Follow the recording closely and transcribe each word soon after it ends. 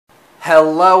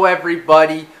Hello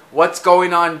everybody, what's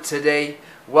going on today?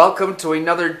 Welcome to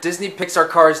another Disney Pixar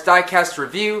Cars diecast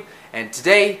review, and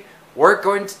today we're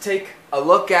going to take a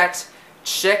look at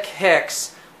Chick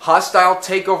Hicks Hostile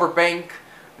Takeover Bank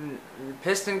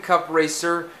PistonCup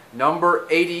Racer number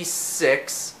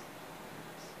 86.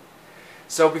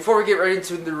 So before we get right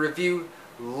into the review,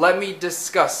 let me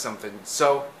discuss something.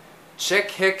 So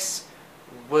Chick Hicks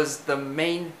was the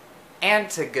main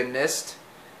antagonist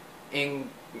in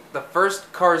the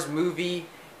first Cars movie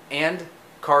and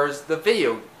Cars the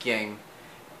video game,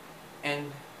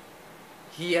 and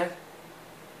he had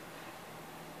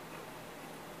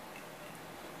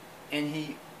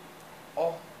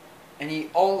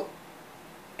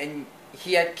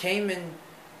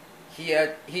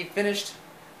finished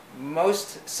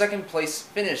most second place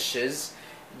finishes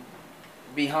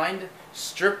behind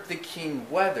Strip the King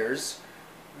Weathers,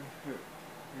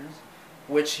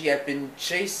 which he had been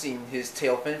chasing his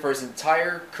tail fin for his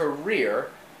entire career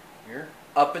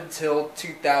up until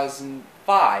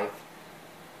 2005.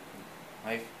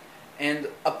 And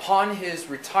upon his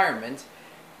retirement,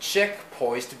 Chick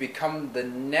poised to become the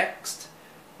next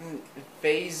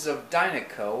phase of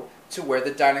Dinoco to wear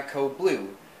the Dinoco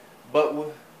blue.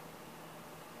 But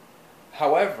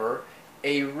however,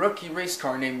 a rookie race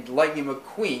car named Lightning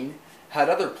McQueen had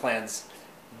other plans.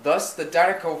 Thus, the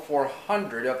Dinoco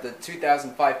 400 of the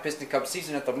 2005 PistonCup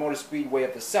season at the Motor Speedway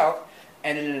of the South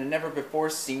ended in a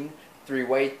never-before-seen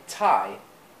three-way tie.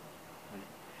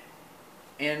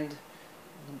 And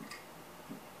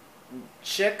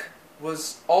Chick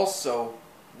was also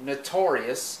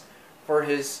notorious for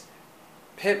his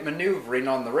pit maneuvering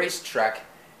on the racetrack,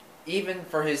 even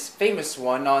for his famous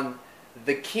one on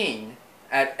the King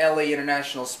at LA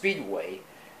International Speedway.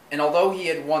 And although he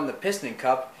had won the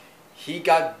PistonCup, he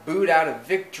got booed out of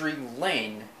victory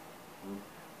lane.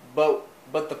 But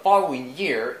the following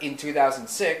year, in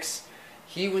 2006,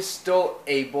 he was still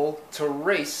able to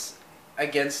race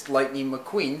against Lightning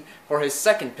McQueen for his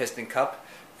second PistonCup,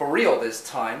 for real this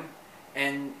time,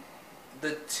 and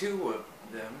the two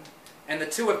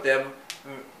of them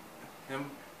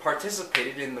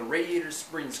participated in the Radiator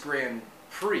Springs Grand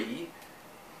Prix,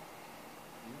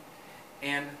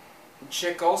 and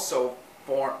Chick also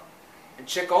formed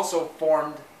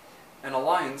an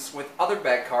alliance with other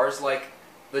bad cars like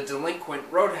the Delinquent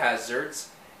Road Hazards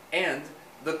and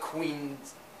the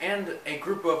Queens, and a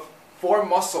group of 4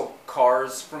 muscle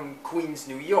cars from Queens,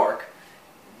 New York,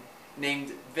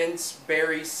 named Vince,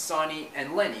 Barry, Sonny,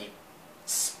 and Lenny.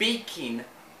 Speaking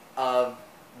of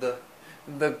the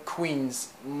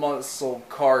Queens muscle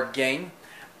car gang,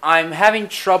 I'm having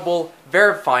trouble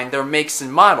verifying their makes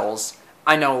and models.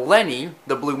 I know Lenny,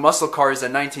 the blue muscle car, is a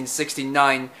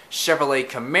 1969 Chevrolet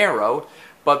Camaro,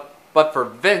 but for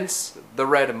Vince, the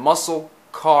red muscle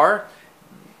car,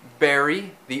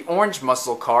 Barry, the orange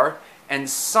muscle car, and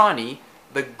Sonny,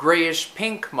 the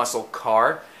grayish-pink muscle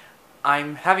car,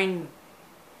 I'm having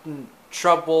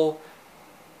trouble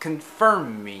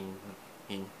confirming.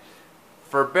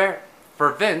 For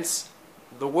Vince,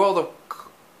 the World of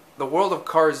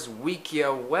Cars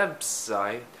Wikia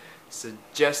website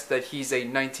suggests that he's a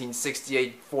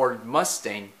 1968 Ford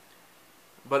Mustang,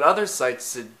 but other sites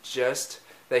suggest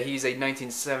that he's a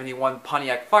 1971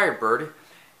 Pontiac Firebird.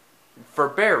 For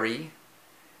Barry,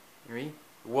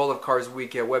 World of Cars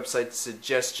Wikia website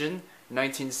suggestion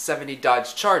 1970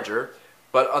 Dodge Charger,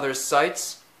 but other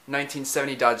sites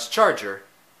 1970 Dodge Charger.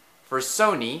 For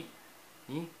Sony,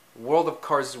 World of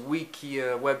Cars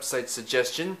Wikia website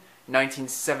suggestion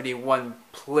 1971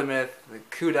 Plymouth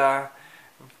Cuda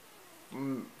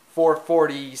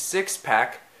 440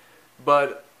 pack,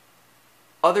 but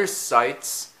other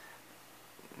sites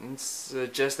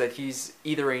suggest that he's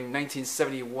either a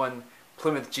 1971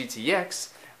 Plymouth GTX,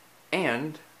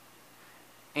 and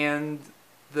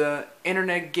the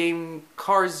Internet Game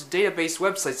Cars database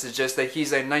website suggests that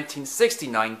he's a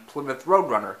 1969 Plymouth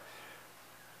Roadrunner.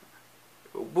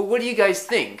 But what do you guys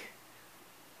think?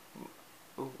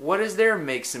 What is their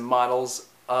makes and models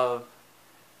of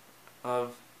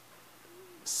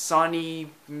Sonny,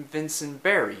 Vincent,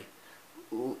 Barry?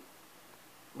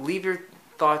 Leave your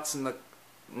thoughts in the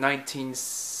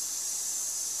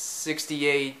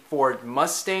 1968 Ford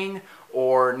Mustang,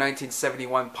 or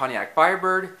 1971 Pontiac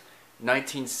Firebird,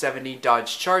 1970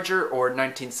 Dodge Charger, or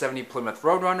 1970 Plymouth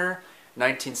Roadrunner,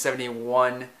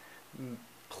 1971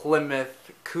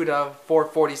 Plymouth Cuda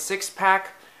 446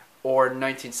 pack, or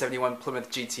 1971 Plymouth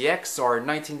GTX, or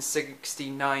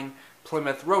 1969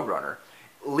 Plymouth Roadrunner.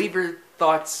 Leave your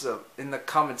thoughts in the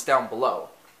comments down below.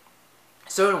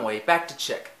 So anyway, back to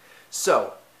Chick.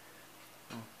 So,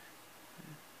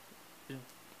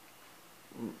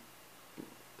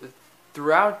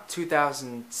 throughout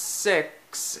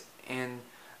 2006 and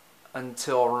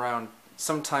until around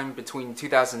sometime between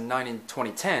 2009 and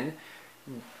 2010,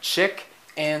 Chick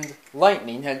and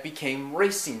Lightning had become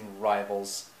racing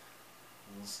rivals.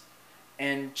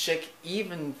 And Chick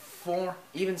even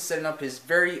setting up his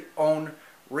very own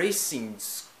racing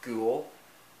school,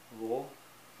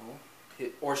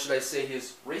 or should I say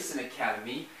his racing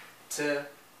academy, to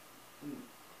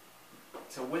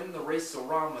win the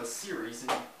Race-O-Rama series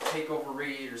and take over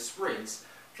Radiator Springs,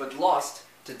 but lost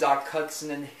to Doc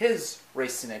Hudson and his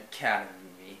racing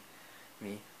academy.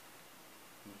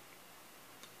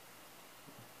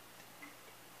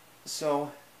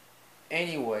 So,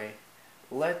 anyway,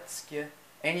 let's get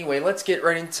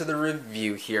right into the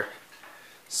review here.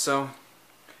 So,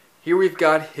 here we've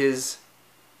got his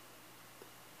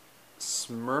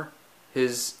smirk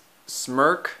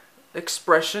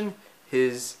expression,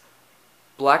 his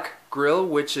black grill,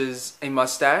 which is a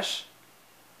mustache,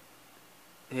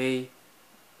 a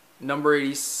number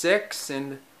 86,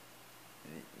 and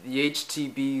the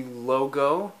HTB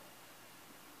logo.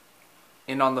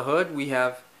 And on the hood we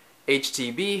have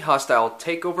HTB, Hostile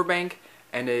Takeover Bank,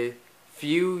 and a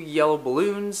few yellow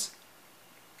balloons.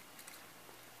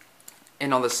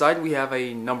 And on the side we have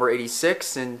a number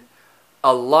 86 and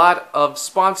a lot of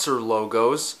sponsor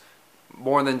logos,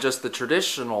 more than just the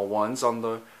traditional ones on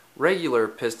the regular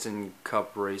PistonCup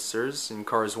racers in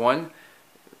Cars 1,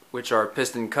 which are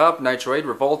PistonCup, Nitroid,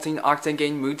 Revolting, Octane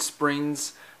Gain, Mood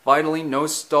Springs, Vitaling, No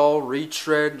Stall,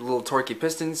 Retread, Little Torquey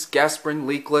Pistons, Gas Spring,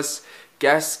 Leakless,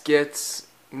 Gaskets,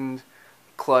 and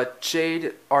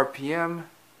Clutchade, RPM,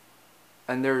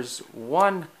 and there's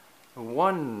one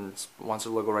sponsor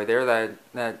logo right there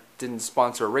that didn't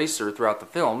sponsor a racer throughout the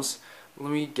films.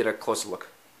 Let me get a closer look.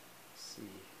 Let's see.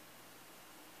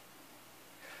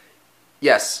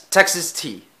 Yes, Texas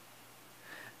T.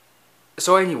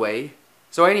 So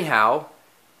anyhow,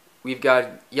 we've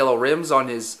got yellow rims on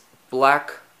his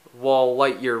black Wall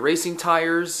Lightyear racing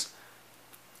tires.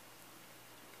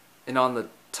 And on the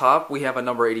top we have a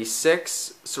number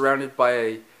 86 surrounded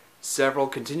by several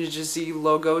contingency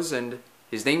logos and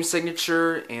his name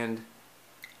signature and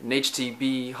an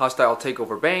HTB Hostile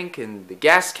Takeover Bank and the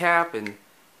gas cap and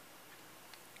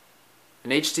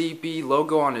an HTB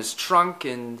logo on his trunk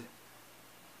and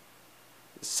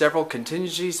several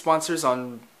contingency sponsors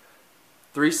on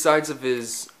 3 sides of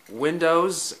his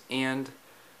windows, and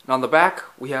on the back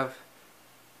we have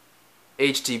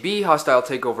HTB Hostile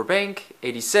Takeover Bank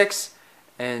 86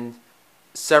 and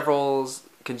several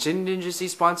contingency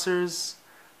sponsors.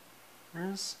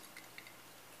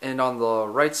 And on the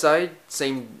right side,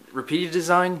 same repeated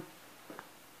design.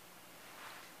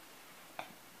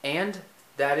 And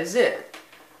that is it.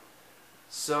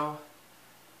 So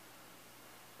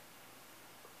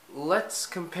let's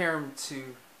compare him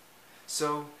to...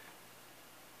 So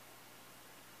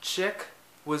Chick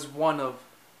was one of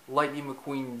Lightning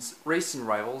McQueen's racing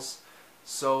rivals.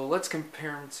 So let's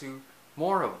compare him to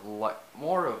more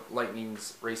of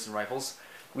Lightning's racing rivals.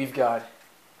 We've got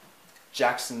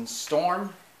Jackson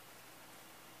Storm,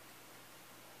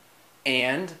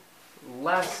 and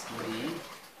lastly,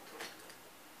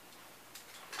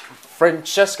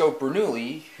 Francesco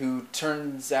Bernoulli, who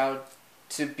turns out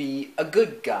to be a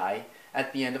good guy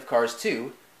at the end of Cars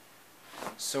 2.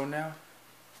 So now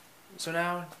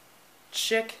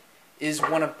Chick is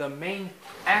one of the main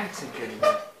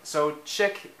antagonists. So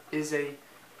Chick is an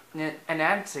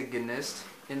antagonist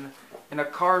in a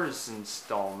Cars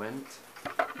installment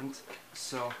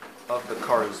of the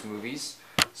Cars movies.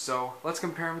 So let's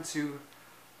compare him to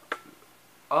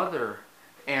other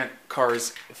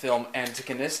Cars film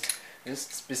antagonists.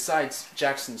 Besides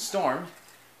Jackson Storm,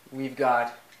 we've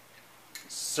got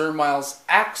Sir Miles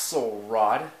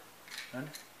Axelrod.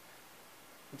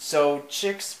 So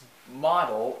Chick's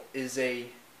model is a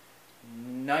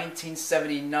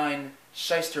 1979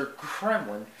 Shyster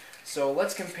Cremlin. So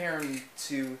let's compare him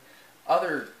to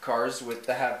other cars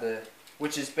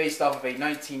which is based off of a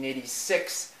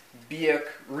 1986 Buick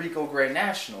Regal Grand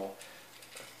National.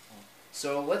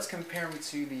 So let's compare him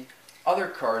to the other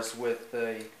cars with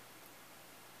the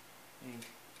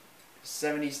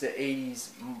 70s to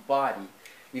 80s body.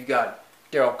 We've got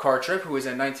Daryl Cartrip, who is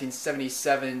a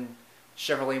 1977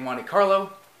 Chevrolet Monte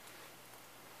Carlo.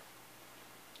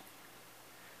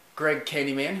 Greg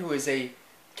Candyman, who is a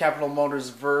Capital Motors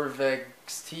Verve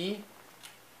XT.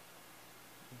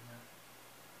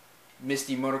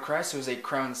 Misty Motocross, who is a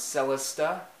Crown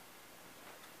Celesta.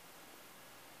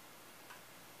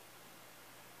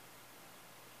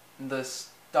 The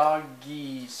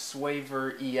Stoggy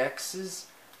Swaver EXs,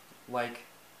 like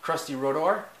Krusty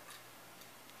Rodor.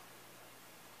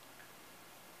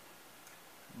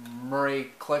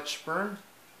 Murray Cletchburn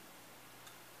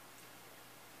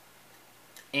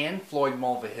and Floyd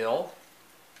Mulvihill,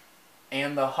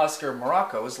 and the Husker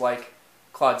Moroccos like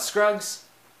Claude Scruggs,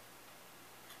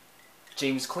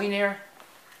 James Cleanair,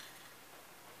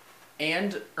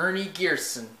 and Ernie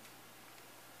Gearson.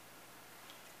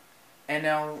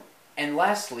 And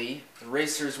lastly, the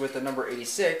racers with the number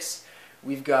 86,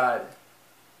 we've got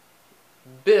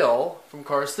Bill from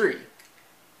Cars 3.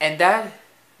 And that,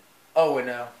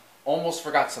 almost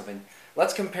forgot something.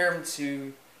 Let's compare him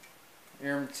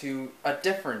to a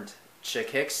different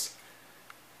Chick Hicks.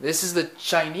 This is the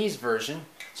Chinese version.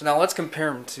 So now let's compare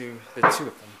him to the two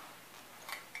of them.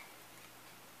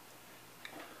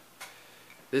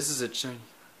 This is a Chinese.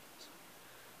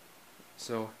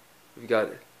 So we've got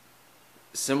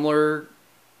similar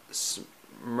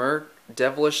smirk,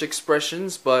 devilish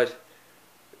expressions, but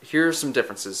here are some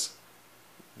differences.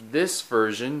 This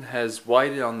version has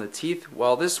white on the teeth,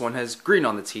 while this one has green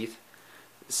on the teeth.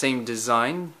 Same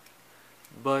design,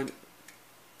 but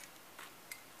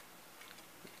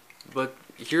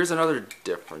here's another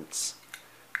difference.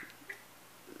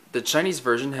 The Chinese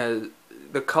version has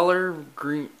the color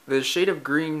green, the shade of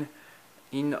green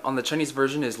on the Chinese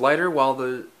version is lighter, while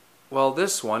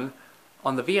this one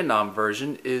on the Vietnam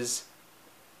version is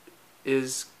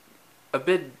a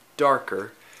bit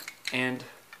darker. And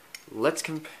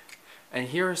and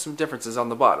here are some differences on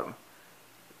the bottom.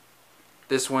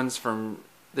 This one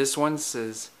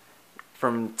says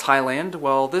from Thailand,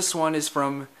 while this one is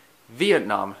from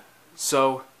Vietnam.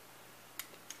 So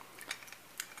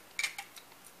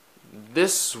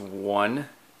this one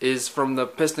is from the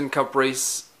PistonCup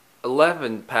Race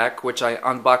 11 pack, which I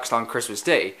unboxed on Christmas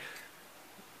Day.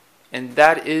 And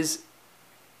that is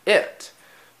it.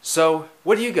 So,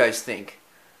 what do you guys think?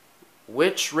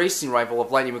 Which racing rival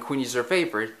of Lightning McQueen is your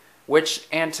favorite? Which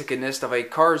antagonist of a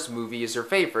Cars movie is your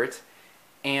favorite?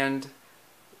 And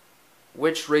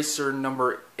which racer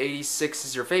number 86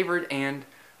 is your favorite? And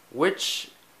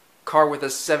which car with a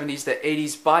 70s to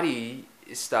 80s body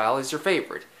style is your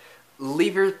favorite?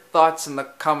 Leave your thoughts in the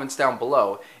comments down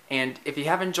below. And if you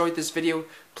have enjoyed this video,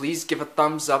 please give a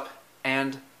thumbs up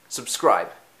and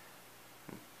subscribe.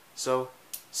 So,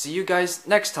 see you guys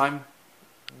next time.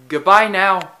 Goodbye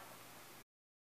now.